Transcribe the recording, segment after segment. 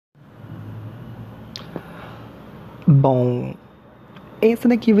Bom, esse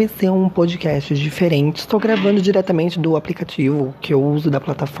daqui vai ser um podcast diferente. Estou gravando diretamente do aplicativo que eu uso da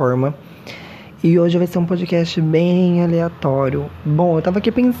plataforma. E hoje vai ser um podcast bem aleatório. Bom, eu tava aqui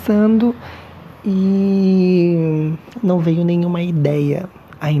pensando e não veio nenhuma ideia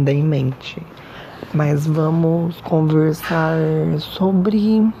ainda em mente. Mas vamos conversar sobre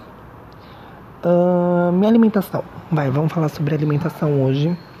minha alimentação. Vamos falar sobre alimentação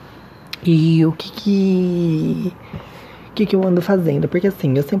hoje. E o que eu ando fazendo? Porque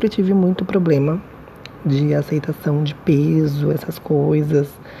assim, eu sempre tive muito problema de aceitação de peso, essas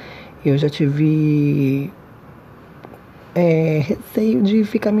coisas. Eu já tive receio de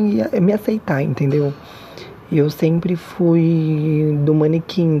ficar me aceitar, entendeu? Eu sempre fui do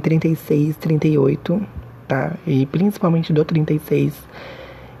manequim 36, 38, tá? E principalmente do 36.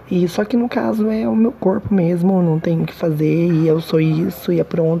 E só que no caso é o meu corpo mesmo, não tenho o que fazer, e eu sou isso, e é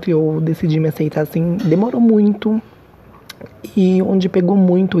pronto, e eu decidi me aceitar assim. Demorou muito, e onde pegou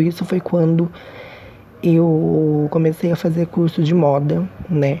muito isso foi quando eu comecei a fazer curso de moda,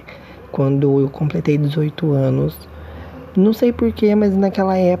 né? Quando eu completei 18 anos. Não sei porquê, mas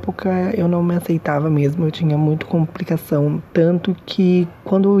naquela época eu não me aceitava mesmo, eu tinha muita complicação. Tanto que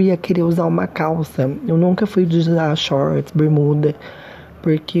quando eu ia querer usar uma calça, eu nunca fui de usar shorts, bermuda,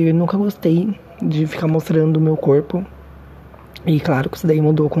 porque eu nunca gostei de ficar mostrando o meu corpo. E claro que isso daí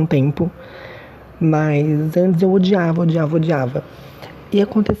mudou com o tempo. Mas antes eu odiava. E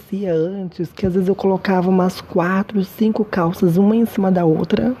acontecia antes que às vezes eu colocava umas 4, 5 calças, uma em cima da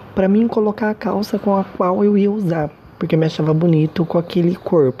outra, pra mim colocar a calça com a qual eu ia usar. Porque eu me achava bonito com aquele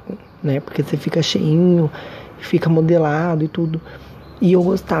corpo, né? Porque você fica cheinho, fica modelado e tudo. E eu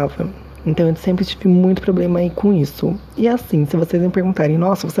gostava. Então eu sempre tive muito problema aí com isso. E assim, se vocês me perguntarem,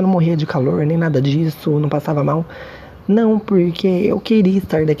 nossa, você não morria de calor, nem nada disso, não passava mal? Não, porque eu queria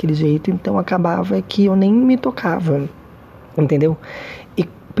estar daquele jeito, então acabava que eu nem me tocava, entendeu? E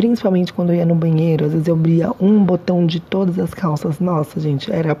principalmente quando eu ia no banheiro, às vezes eu abria um botão de todas as calças. Nossa,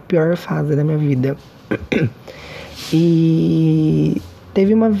 gente, era a pior fase da minha vida. E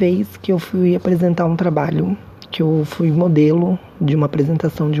teve uma vez que eu fui apresentar um trabalho, que eu fui modelo de uma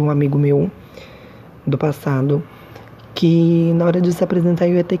apresentação de um amigo meu do passado, que na hora de se apresentar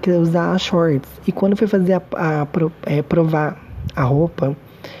eu ia ter que usar shorts. E quando eu fui fazer provar a roupa,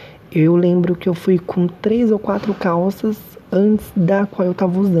 eu lembro que eu fui com 3 ou 4 calças antes da qual eu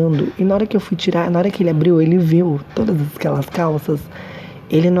tava usando. E na hora que eu fui tirar, na hora que ele abriu, ele viu todas aquelas calças,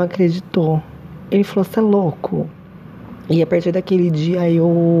 ele não acreditou. Ele falou, você é louco? E a partir daquele dia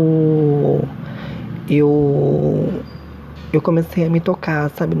eu comecei a me tocar,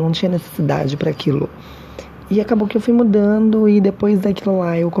 sabe? Não tinha necessidade para aquilo. E acabou que eu fui mudando e depois daquilo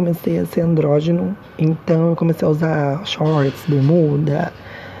lá eu comecei a ser andrógeno. Então eu comecei a usar shorts, bermuda.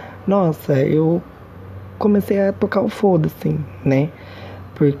 Nossa, eu comecei a tocar o foda-se, né?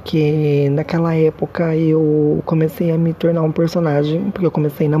 Porque naquela época eu comecei a me tornar um personagem, porque eu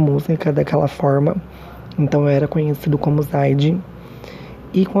comecei na música daquela forma. Então eu era conhecido como Zayd.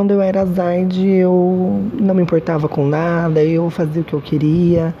 E quando eu era Zayd, eu não me importava com nada, eu fazia o que eu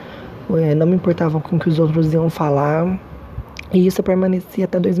queria, não me importava com o que os outros iam falar. E isso permanecia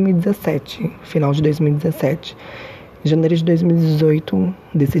até 2017, final de 2017. Em janeiro de 2018,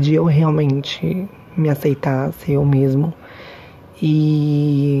 decidi eu realmente me aceitar, ser eu mesmo.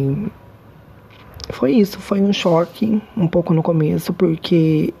 E foi isso, foi um choque um pouco no começo,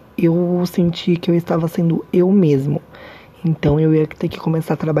 porque eu senti que eu estava sendo eu mesmo. Então eu ia ter que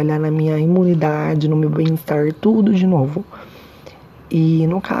começar a trabalhar na minha imunidade, no meu bem-estar, tudo de novo. E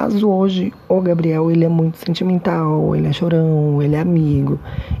no caso hoje, o Gabriel, ele é muito sentimental, ele é chorão, ele é amigo.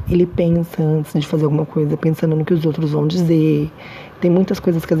 Ele pensa antes de fazer alguma coisa, pensando no que os outros vão dizer. Tem muitas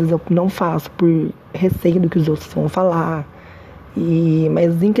coisas que às vezes eu não faço por receio do que os outros vão falar.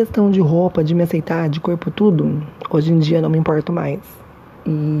 Mas em questão de roupa, de me aceitar, de corpo, tudo, hoje em dia eu não me importo mais.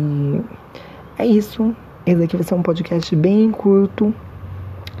 E é isso. Esse aqui vai ser um podcast bem curto,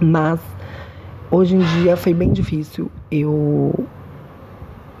 mas hoje em dia foi bem difícil eu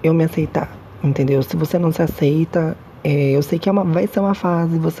me aceitar, entendeu? Se você não se aceita, eu sei que vai ser uma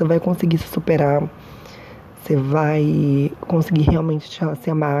fase, você vai conseguir se superar, você vai conseguir realmente se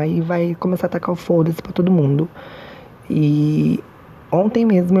amar e vai começar a tacar o foda-se pra todo mundo. E ontem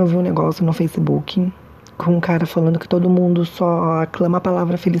mesmo eu vi um negócio no Facebook com um cara falando que todo mundo só aclama a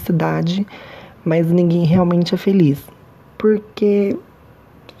palavra felicidade, mas ninguém realmente é feliz. Porque,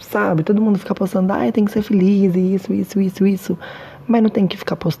 sabe, todo mundo fica postando, tem que ser feliz, isso. mas não tem que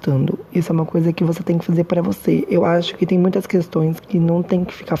ficar postando. Isso é uma coisa que você tem que fazer pra você. Eu acho que tem muitas questões que não tem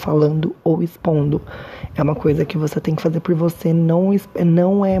que ficar falando ou expondo. É uma coisa que você tem que fazer por você, não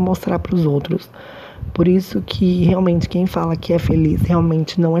é mostrar pros outros. Por isso que realmente quem fala que é feliz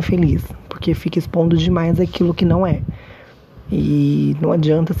realmente não é feliz, porque fica expondo demais aquilo que não é. E não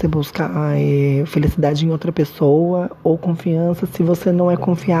adianta você buscar felicidade em outra pessoa ou confiança se você não é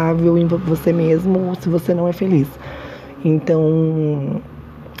confiável em você mesmo ou se você não é feliz. Então,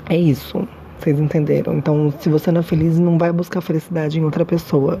 é isso. Vocês entenderam? Então, se você não é feliz, não vai buscar felicidade em outra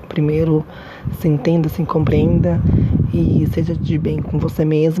pessoa. Primeiro, se entenda, se compreenda e seja de bem com você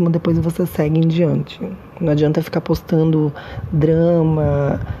mesmo. Depois você segue em diante. Não adianta ficar postando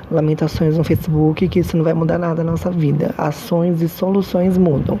drama, lamentações no Facebook, que isso não vai mudar nada na nossa vida. Ações e soluções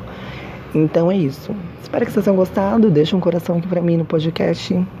mudam. Então é isso. Espero que vocês tenham gostado. Deixa um coração aqui pra mim no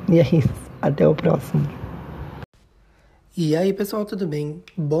podcast. E é isso. Até o próximo. E aí, pessoal, tudo bem?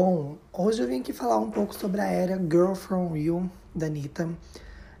 Bom, hoje eu vim aqui falar um pouco sobre a era Girl From You, da Anitta.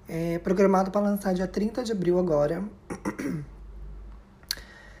 É programado para lançar dia 30 de abril agora.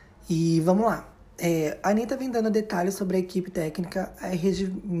 E vamos lá. A Anitta vem dando detalhes sobre a equipe técnica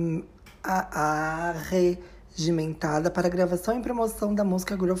arregimentada para a gravação e promoção da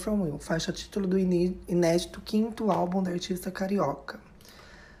música Girl From You, faixa título do inédito quinto álbum da artista carioca.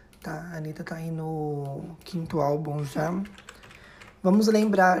 Tá, a Anitta tá aí no quinto álbum já. Vamos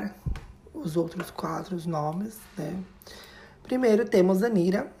lembrar os outros 4 nomes, né? Primeiro temos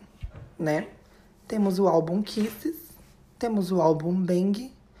Anitta, né? Temos o álbum Kisses, temos o álbum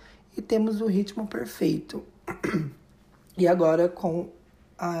Bang e temos o Ritmo Perfeito. E agora com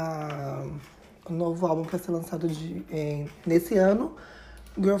o novo álbum para ser lançado nesse ano,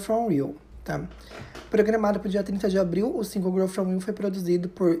 Girl From You, tá? Programado para o dia 30 de abril, o single Girl From You foi produzido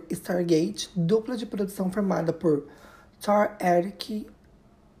por Stargate, dupla de produção formada por Thor Erik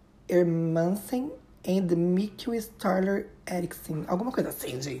Hermansen e Mikkel Starler Eriksen. Alguma coisa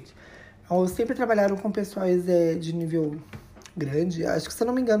assim, gente. Eles sempre trabalharam com pessoas de nível grande. Acho que, se eu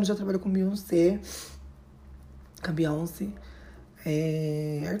não me engano, já trabalhou com Beyoncé. Com a Beyoncé.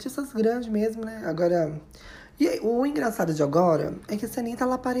 Artistas grandes mesmo, né? Agora... E o engraçado de agora é que se a Anitta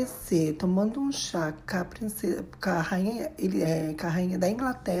ela aparecer tomando um chá com a rainha da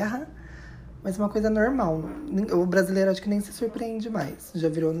Inglaterra, mas uma coisa normal. O brasileiro acho que nem se surpreende mais. Já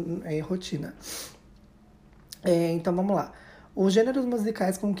virou rotina. Então vamos lá. Os gêneros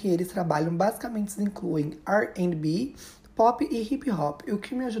musicais com que eles trabalham basicamente incluem R&B, pop e hip hop. O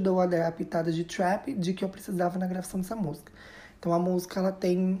que me ajudou a dar a pitada de trap de que eu precisava na gravação dessa música. Então a música ela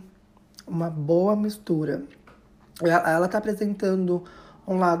tem uma boa mistura. Ela tá apresentando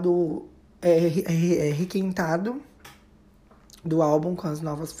um lado requintado do álbum, com as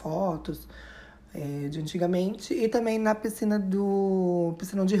novas fotos de antigamente. E também na piscinão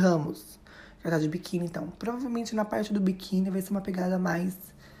de Ramos. Já tá de biquíni, então. Provavelmente na parte do biquíni vai ser uma pegada mais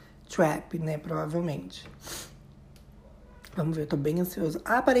trap, né? Provavelmente. Vamos ver, eu tô bem ansiosa.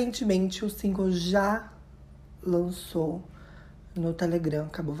 Aparentemente o single já lançou no Telegram.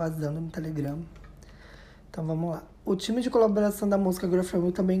 Acabou vazando no Telegram. Então vamos lá. O time de colaboração da música Girl From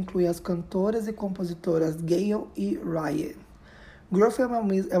You também inclui as cantoras e compositoras Gayle e Ryan. Girl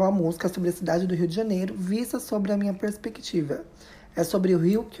From You é uma música sobre a cidade do Rio de Janeiro, vista sobre a minha perspectiva. É sobre o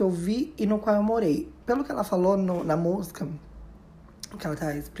Rio que eu vi e no qual eu morei. Pelo que ela falou na música, que ela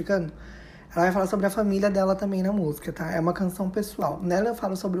tá explicando, ela vai falar sobre a família dela também na música, tá? É uma canção pessoal. Nela eu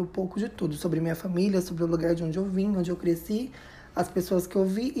falo sobre um pouco de tudo. Sobre minha família, sobre o lugar de onde eu vim, onde eu cresci, as pessoas que eu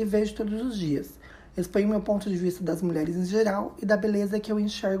vi e vejo todos os dias. Exponho meu ponto de vista das mulheres em geral e da beleza que eu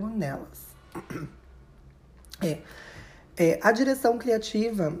enxergo nelas. A direção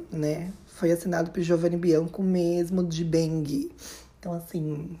criativa, né, foi assinado por Giovanni Bianco, mesmo de Bang. Então,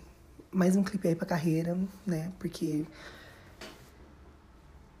 assim, mais um clipe aí pra carreira, né, porque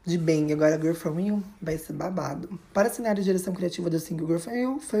de Bang, agora Girl From You, vai ser babado. Para assinar a direção criativa do single Girl From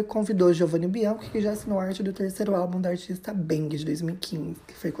You, convidou Giovanni Bianco, que já assinou a arte do terceiro álbum da artista Bang, de 2015,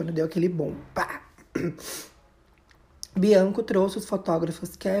 que foi quando deu aquele bom. Pá! Bianco trouxe os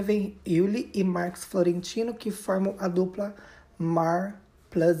fotógrafos Kevin Yuli e Marcos Florentino, que formam a dupla Mar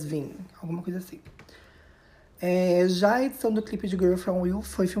plus Vin, alguma coisa assim. Já a edição do clipe de Girl From You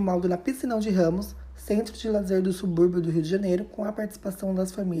foi filmado na Piscinão de Ramos, centro de lazer do subúrbio do Rio de Janeiro, com a participação da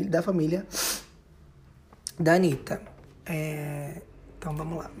família da Anitta. Então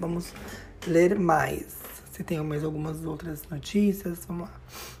vamos lá, vamos ler mais. Se tem mais algumas outras notícias, vamos lá.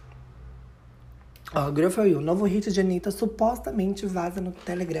 Girl From You, novo hit de Anitta supostamente vaza no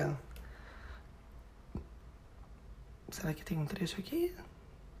Telegram. Será que tem um trecho aqui?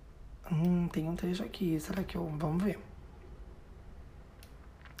 Tem um trecho aqui. Será que eu... Vamos ver.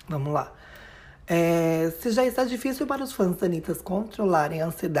 Vamos lá. Se já está difícil para os fãs da Anitta controlarem a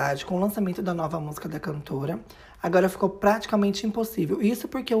ansiedade com o lançamento da nova música da cantora, agora ficou praticamente impossível. Isso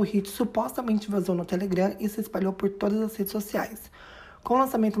porque o hit supostamente vazou no Telegram e se espalhou por todas as redes sociais. Com o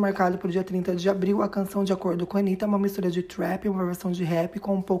lançamento marcado para o dia 30 de abril, a canção, de acordo com a Anitta, é uma mistura de trap e uma versão de rap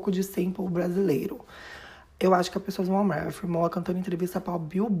com um pouco de sample brasileiro. Eu acho que as pessoas vão amar, afirmou a cantora em entrevista para o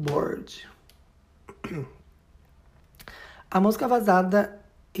Billboard. A música vazada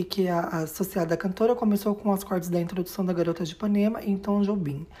e que é associada à cantora começou com os cortes da introdução da Garota de Ipanema em Tom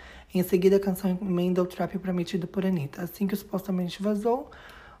Jobim. Em seguida, a canção emenda o trap prometido por Anitta. Assim que supostamente vazou,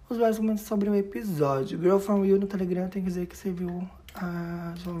 os vários comentários sobre o episódio. Girl From You no Telegram tem que dizer que você viu.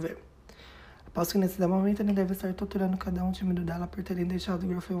 Vamos ver. Aposto que nesse momento ele deve estar torturando cada um tímido dela por terem deixado o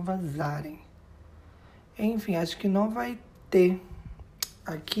Girl From You vazarem. Enfim, acho que não vai ter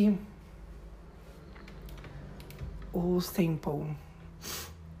aqui o sample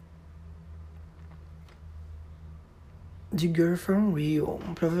de Girl From Real.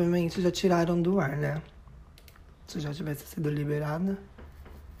 Provavelmente já tiraram do ar, né? Se já tivesse sido liberada.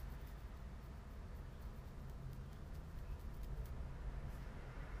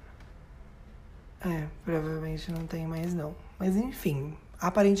 Provavelmente não tem mais não. Mas enfim,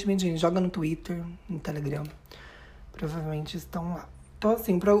 aparentemente a gente joga no Twitter, no Telegram. Provavelmente estão lá. Então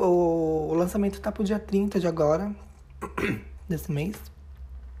assim, o lançamento tá pro dia 30 de agora, desse mês.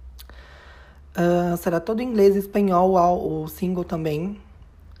 Será todo em inglês e espanhol, o single também.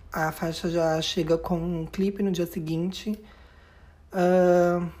 A faixa já chega com um clipe no dia seguinte.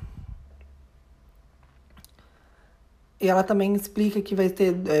 E ela também explica que vai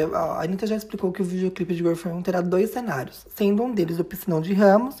ter... a Anitta já explicou que o videoclipe de Girl From You terá 2 cenários, sendo um deles o Piscinão de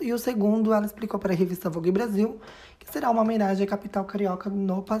Ramos, e o segundo ela explicou para a revista Vogue Brasil, que será uma homenagem à capital carioca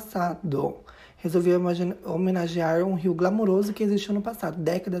no passado. Resolveu homenagear um rio glamouroso que existiu no passado,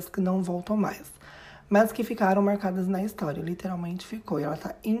 décadas que não voltam mais, mas que ficaram marcadas na história. Literalmente ficou, e ela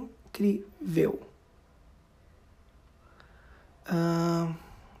tá incrível.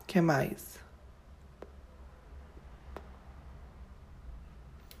 Que mais?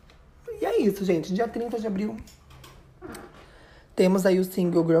 E é isso, gente. Dia 30 de abril. Temos aí o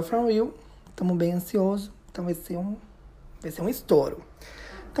single Girl From You. Estamos bem ansiosos. Então vai ser um estouro.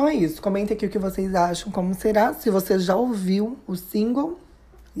 Então é isso. Comentem aqui o que vocês acham, como será. Se você já ouviu o single.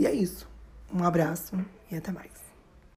 E é isso. Um abraço e até mais.